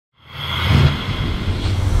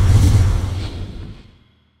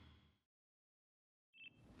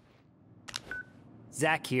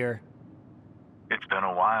Zach here. It's been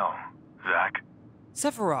a while, Zach.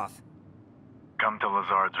 Sephiroth. Come to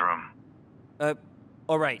Lazard's room.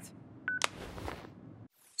 Alright.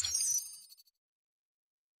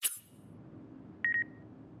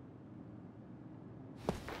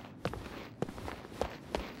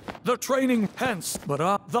 The training hence, but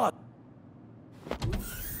that.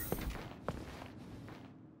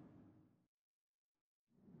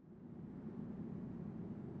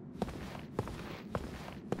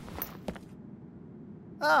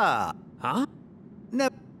 Ah. Huh? No.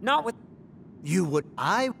 Not with... You would...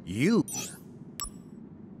 You.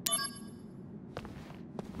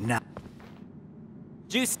 No.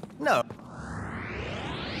 Juice. No.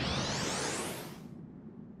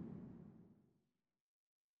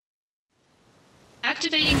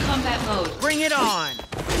 Activating combat mode. Bring it on!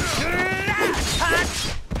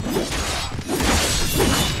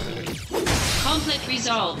 Conflict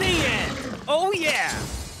resolved. The end! Oh yeah!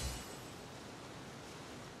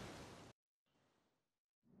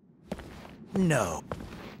 No.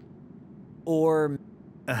 Or...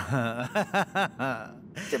 To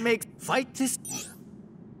make fight this...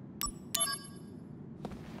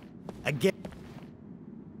 Again.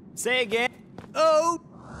 Say again. Oh!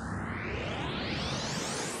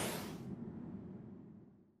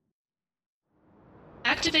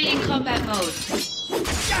 Activating combat mode. Take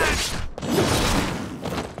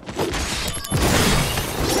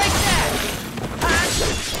that!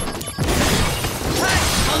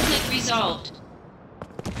 Conflict resolved.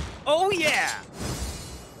 Oh yeah!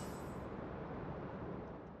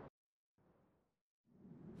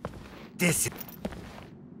 This...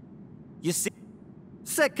 You see...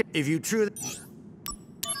 Second, if you truly...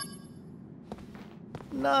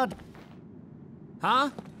 Not...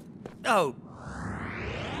 Huh? Oh.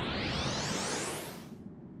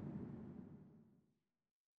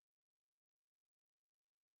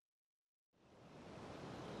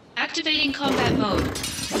 Activating combat mode.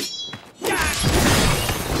 Take that!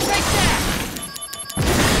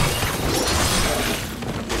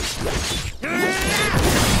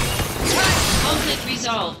 Conflict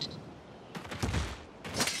resolved.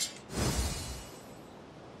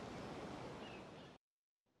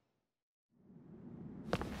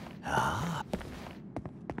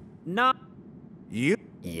 Not... You...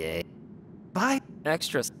 Yeah. By...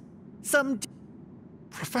 Extras. Some...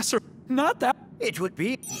 Professor, not that. It would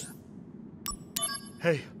be...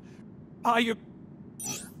 Hey, are you...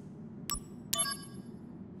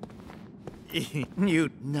 You...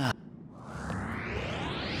 Not...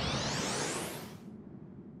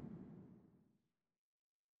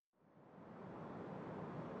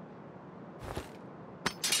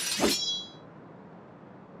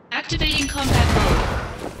 Activating combat mode.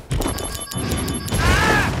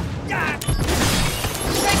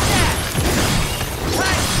 Take that!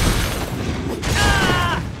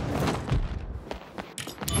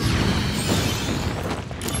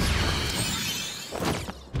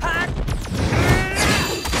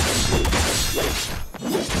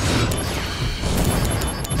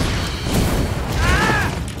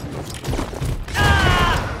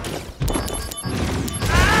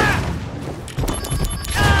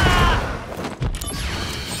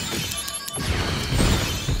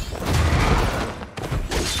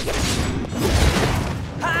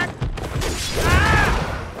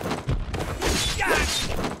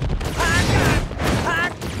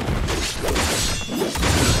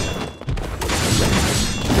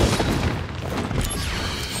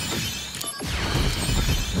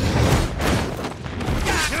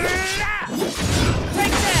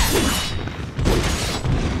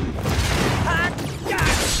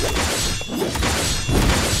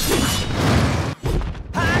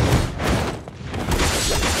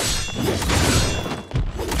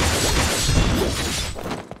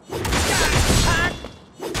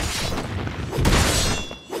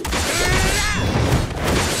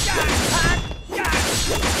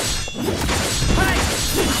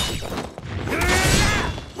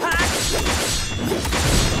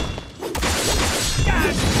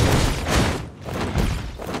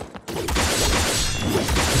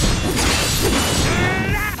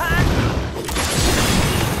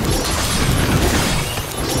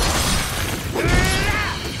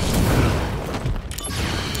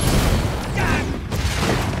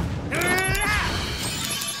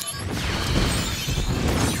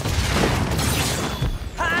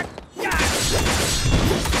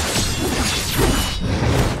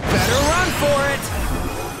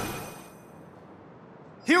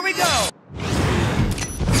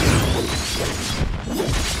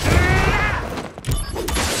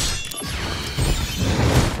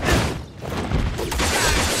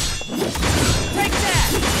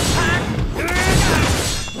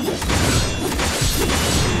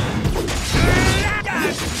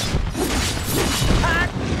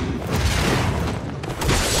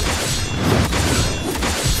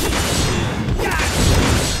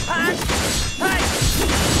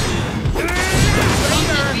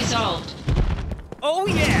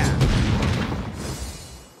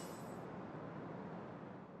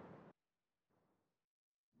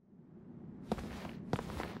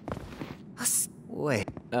 Wait.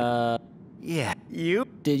 Uh, Yeah, you?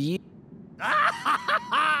 did you?